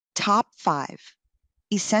Top 5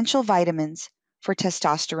 Essential Vitamins for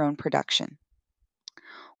Testosterone Production.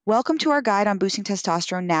 Welcome to our guide on boosting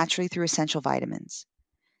testosterone naturally through essential vitamins.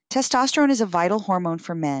 Testosterone is a vital hormone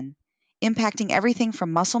for men, impacting everything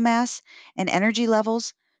from muscle mass and energy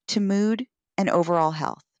levels to mood and overall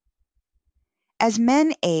health. As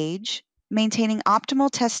men age, maintaining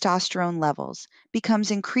optimal testosterone levels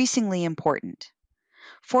becomes increasingly important.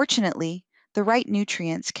 Fortunately, the right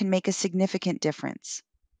nutrients can make a significant difference.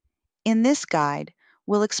 In this guide,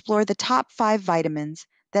 we'll explore the top 5 vitamins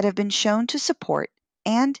that have been shown to support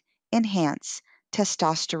and enhance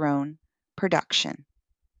testosterone production.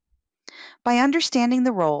 By understanding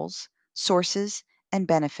the roles, sources, and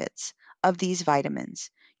benefits of these vitamins,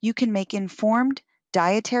 you can make informed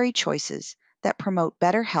dietary choices that promote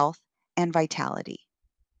better health and vitality.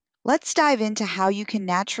 Let's dive into how you can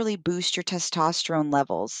naturally boost your testosterone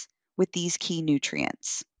levels with these key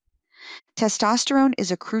nutrients. Testosterone is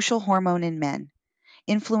a crucial hormone in men,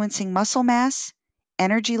 influencing muscle mass,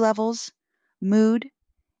 energy levels, mood,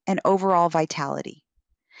 and overall vitality.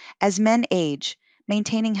 As men age,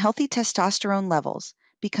 maintaining healthy testosterone levels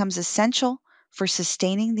becomes essential for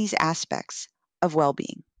sustaining these aspects of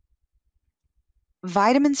well-being.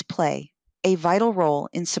 Vitamins play a vital role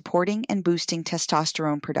in supporting and boosting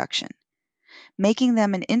testosterone production, making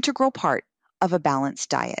them an integral part of a balanced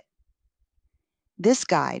diet. This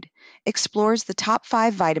guide explores the top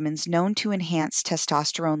 5 vitamins known to enhance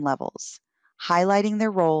testosterone levels, highlighting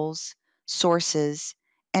their roles, sources,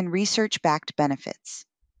 and research-backed benefits.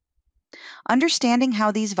 Understanding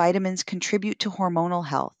how these vitamins contribute to hormonal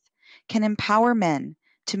health can empower men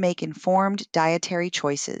to make informed dietary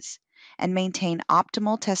choices and maintain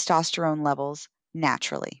optimal testosterone levels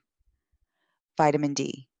naturally. Vitamin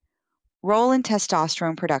D. Role in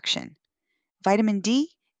testosterone production. Vitamin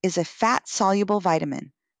D is a fat-soluble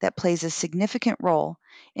vitamin that plays a significant role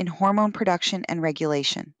in hormone production and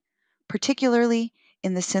regulation, particularly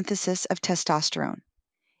in the synthesis of testosterone.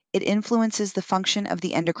 It influences the function of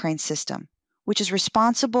the endocrine system, which is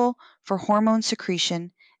responsible for hormone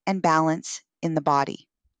secretion and balance in the body.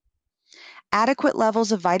 Adequate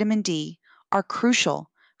levels of vitamin D are crucial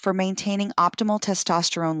for maintaining optimal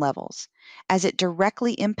testosterone levels, as it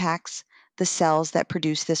directly impacts the cells that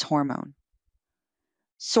produce this hormone.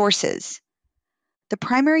 Sources. The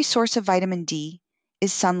primary source of vitamin D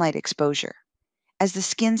is sunlight exposure, as the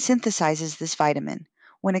skin synthesizes this vitamin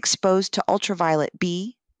when exposed to ultraviolet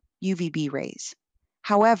B, UVB rays.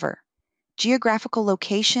 However, geographical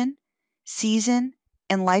location, season,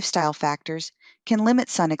 and lifestyle factors can limit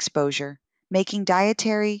sun exposure, making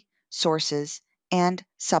dietary sources and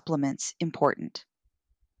supplements important.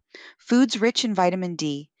 Foods rich in vitamin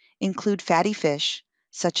D include fatty fish,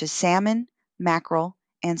 such as salmon, mackerel,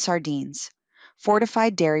 and sardines,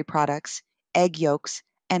 fortified dairy products, egg yolks,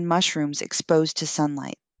 and mushrooms exposed to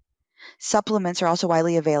sunlight. Supplements are also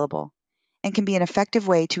widely available and can be an effective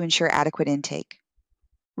way to ensure adequate intake.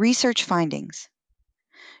 Research findings.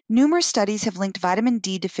 Numerous studies have linked vitamin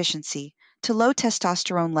D deficiency to low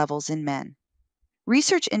testosterone levels in men.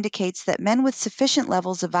 Research indicates that men with sufficient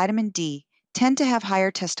levels of vitamin D tend to have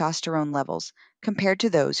higher testosterone levels compared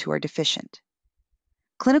to those who are deficient.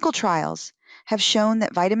 Clinical trials have shown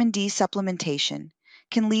that vitamin D supplementation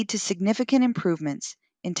can lead to significant improvements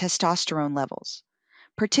in testosterone levels,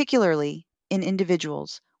 particularly in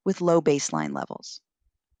individuals with low baseline levels.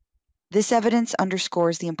 This evidence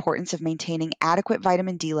underscores the importance of maintaining adequate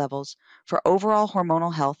vitamin D levels for overall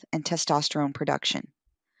hormonal health and testosterone production.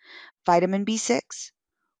 Vitamin B6,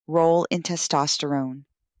 role in testosterone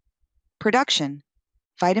production.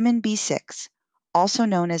 Vitamin B6, also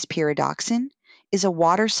known as pyridoxine, is a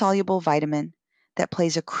water-soluble vitamin that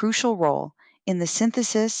plays a crucial role in the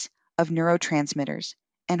synthesis of neurotransmitters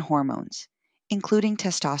and hormones, including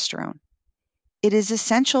testosterone. It is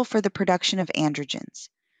essential for the production of androgens,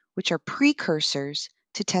 which are precursors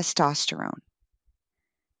to testosterone.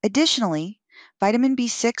 Additionally, vitamin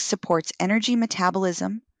B6 supports energy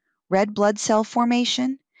metabolism, red blood cell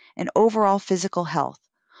formation, and overall physical health,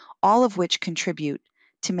 all of which contribute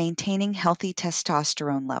to maintaining healthy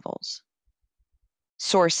testosterone levels.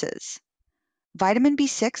 Sources. Vitamin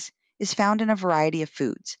B6 is found in a variety of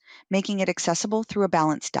foods, making it accessible through a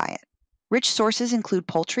balanced diet. Rich sources include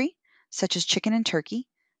poultry, such as chicken and turkey,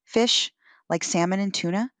 fish, like salmon and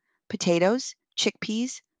tuna, potatoes,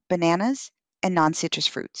 chickpeas, bananas, and non-citrus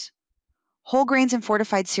fruits. Whole grains and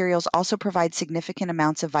fortified cereals also provide significant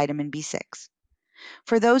amounts of vitamin B6.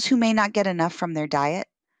 For those who may not get enough from their diet,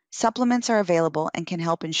 supplements are available and can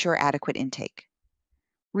help ensure adequate intake.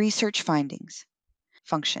 Research findings.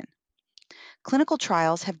 Function. Clinical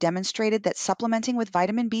trials have demonstrated that supplementing with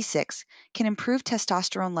vitamin B6 can improve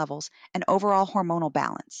testosterone levels and overall hormonal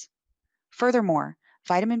balance. Furthermore,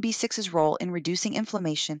 vitamin B6's role in reducing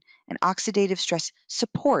inflammation and oxidative stress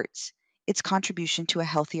supports its contribution to a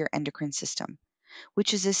healthier endocrine system,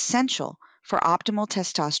 which is essential for optimal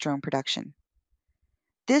testosterone production.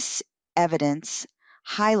 This evidence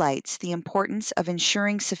highlights the importance of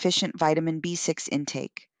ensuring sufficient vitamin B6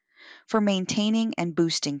 intake for maintaining and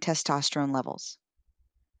boosting testosterone levels.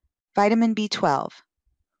 Vitamin B12,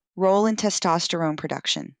 role in testosterone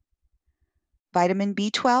production. Vitamin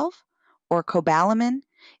B12, or cobalamin,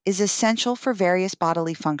 is essential for various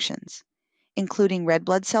bodily functions, including red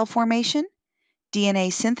blood cell formation,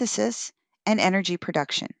 DNA synthesis, and energy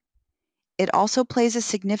production. It also plays a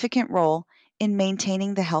significant role in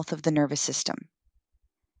maintaining the health of the nervous system.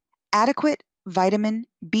 Adequate vitamin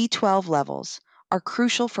B12 levels are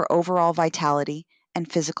crucial for overall vitality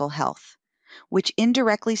and physical health, which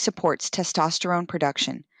indirectly supports testosterone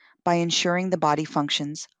production by ensuring the body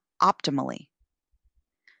functions optimally.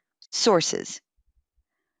 Sources: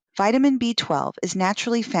 vitamin B12 is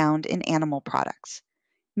naturally found in animal products,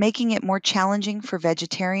 making it more challenging for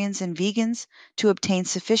vegetarians and vegans to obtain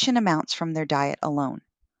sufficient amounts from their diet alone.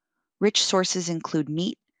 Rich sources include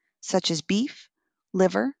meat, such as beef,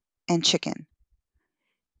 liver, and chicken,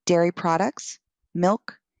 dairy products,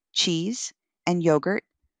 milk, cheese, and yogurt,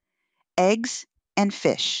 eggs, and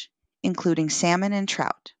fish, including salmon and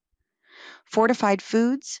trout. Fortified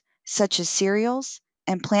foods, such as cereals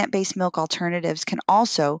and plant-based milk alternatives, can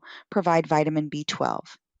also provide vitamin B12.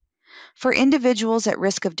 For individuals at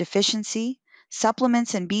risk of deficiency,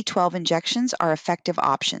 supplements and B12 injections are effective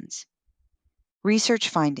options. Research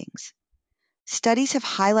findings. Studies have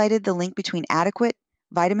highlighted the link between adequate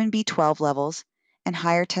vitamin B12 levels and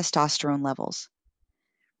higher testosterone levels.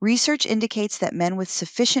 Research indicates that men with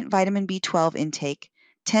sufficient vitamin B12 intake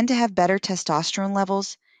tend to have better testosterone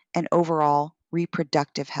levels and overall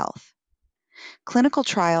reproductive health. Clinical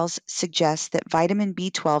trials suggest that vitamin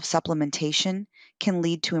B12 supplementation can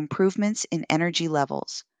lead to improvements in energy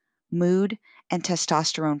levels, mood, and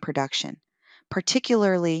testosterone production,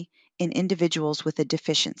 particularly in individuals with a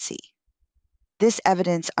deficiency. This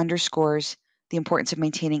evidence underscores the importance of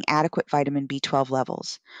maintaining adequate vitamin B12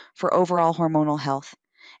 levels for overall hormonal health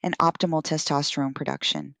and optimal testosterone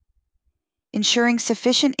production. Ensuring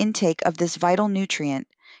sufficient intake of this vital nutrient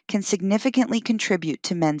can significantly contribute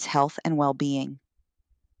to men's health and well-being.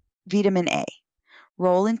 Vitamin A,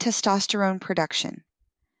 role in testosterone production.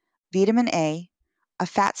 Vitamin A, a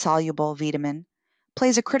fat-soluble vitamin,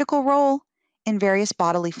 plays a critical role in various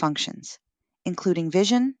bodily functions, including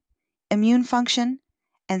vision, immune function,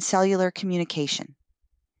 and cellular communication.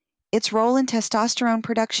 Its role in testosterone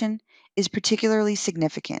production is particularly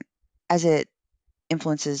significant as it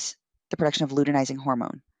influences the production of luteinizing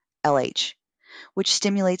hormone, LH, which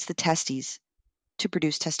stimulates the testes to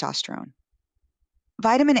produce testosterone.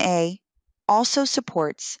 Vitamin A also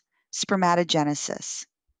supports spermatogenesis,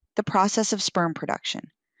 the process of sperm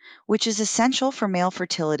production, which is essential for male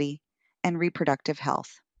fertility and reproductive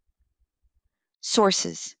health.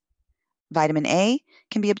 Sources: vitamin A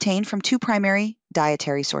can be obtained from two primary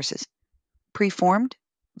dietary sources: preformed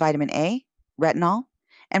vitamin A, retinol,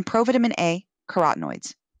 and provitamin A,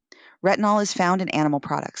 carotenoids. Retinol is found in animal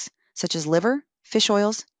products, such as liver, fish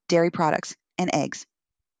oils, dairy products, and eggs.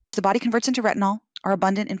 The body converts into retinol are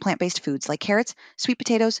abundant in plant-based foods like carrots, sweet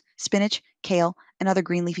potatoes, spinach, kale, and other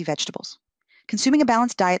green leafy vegetables. Consuming a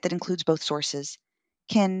balanced diet that includes both sources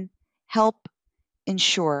can help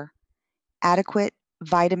ensure adequate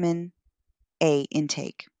vitamin A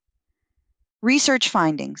intake. Research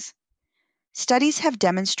findings. Studies have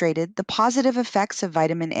demonstrated the positive effects of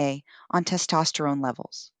vitamin A on testosterone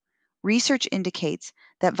levels. Research indicates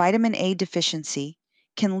that vitamin A deficiency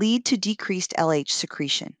can lead to decreased LH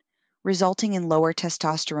secretion, resulting in lower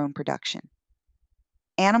testosterone production.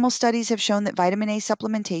 Animal studies have shown that vitamin A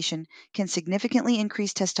supplementation can significantly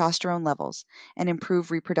increase testosterone levels and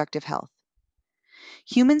improve reproductive health.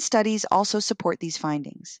 Human studies also support these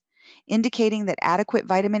findings, indicating that adequate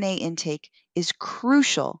vitamin A intake is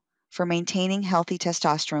crucial for maintaining healthy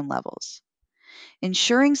testosterone levels.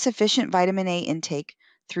 Ensuring sufficient vitamin A intake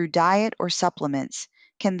through diet or supplements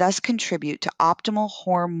can thus contribute to optimal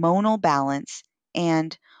hormonal balance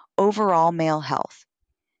and overall male health,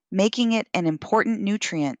 making it an important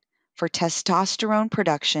nutrient for testosterone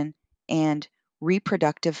production and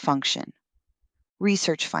reproductive function.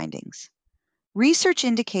 Research findings. Research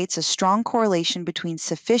indicates a strong correlation between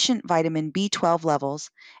sufficient vitamin B12 levels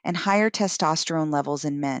and higher testosterone levels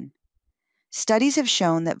in men. Studies have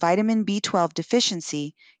shown that vitamin B12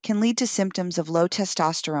 deficiency can lead to symptoms of low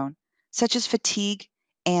testosterone, such as fatigue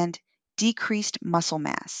and decreased muscle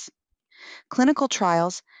mass. Clinical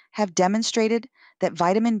trials have demonstrated that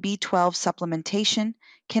vitamin B12 supplementation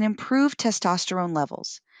can improve testosterone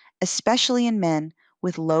levels, especially in men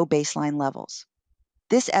with low baseline levels.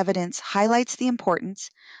 This evidence highlights the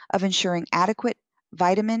importance of ensuring adequate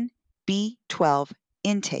vitamin B12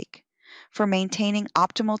 intake for maintaining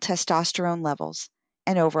optimal testosterone levels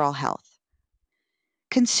and overall health.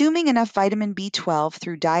 Consuming enough vitamin B12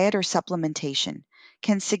 through diet or supplementation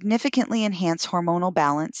can significantly enhance hormonal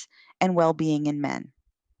balance and well-being in men.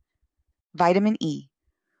 Vitamin E.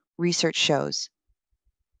 Research shows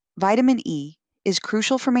vitamin E is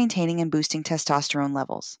crucial for maintaining and boosting testosterone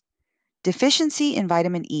levels. Deficiency in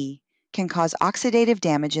vitamin E can cause oxidative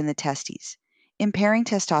damage in the testes, impairing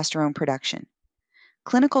testosterone production.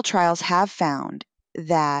 Clinical trials have found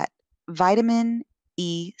that vitamin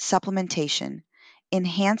E supplementation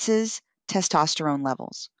enhances testosterone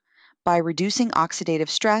levels by reducing oxidative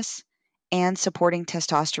stress and supporting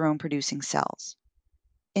testosterone-producing cells.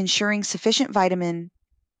 Ensuring sufficient vitamin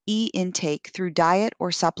E intake through diet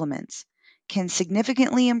or supplements can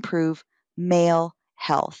significantly improve male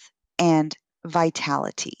health and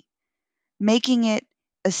vitality, making it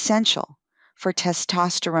essential for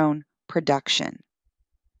testosterone production.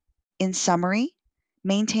 In summary,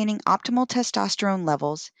 maintaining optimal testosterone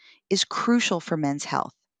levels is crucial for men's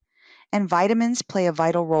health, and vitamins play a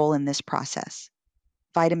vital role in this process.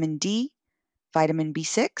 Vitamin D, vitamin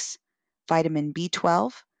B6, vitamin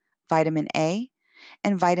B12, vitamin A,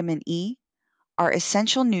 and vitamin E are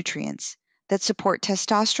essential nutrients that support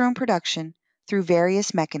testosterone production through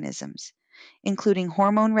various mechanisms, including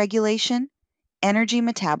hormone regulation, energy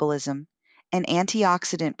metabolism, and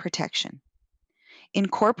antioxidant protection.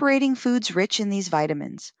 Incorporating foods rich in these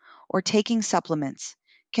vitamins or taking supplements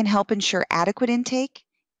can help ensure adequate intake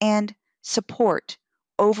and support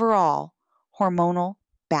overall hormonal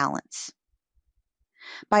balance.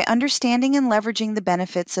 By understanding and leveraging the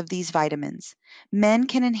benefits of these vitamins, men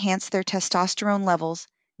can enhance their testosterone levels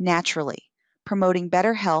naturally, promoting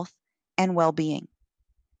better health and well-being.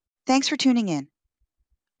 Thanks for tuning in.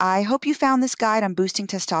 I hope you found this guide on boosting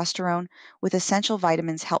testosterone with essential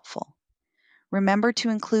vitamins helpful. Remember to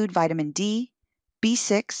include vitamin D,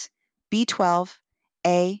 B6, B12,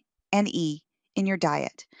 A, and E in your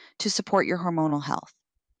diet to support your hormonal health.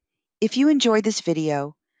 If you enjoyed this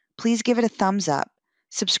video, please give it a thumbs up,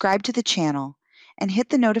 subscribe to the channel, and hit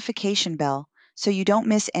the notification bell so you don't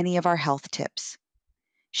miss any of our health tips.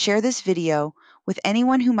 Share this video with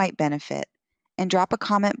anyone who might benefit, and drop a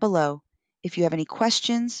comment below if you have any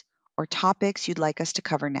questions or topics you'd like us to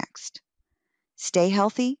cover next. Stay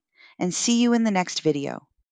healthy, and see you in the next video.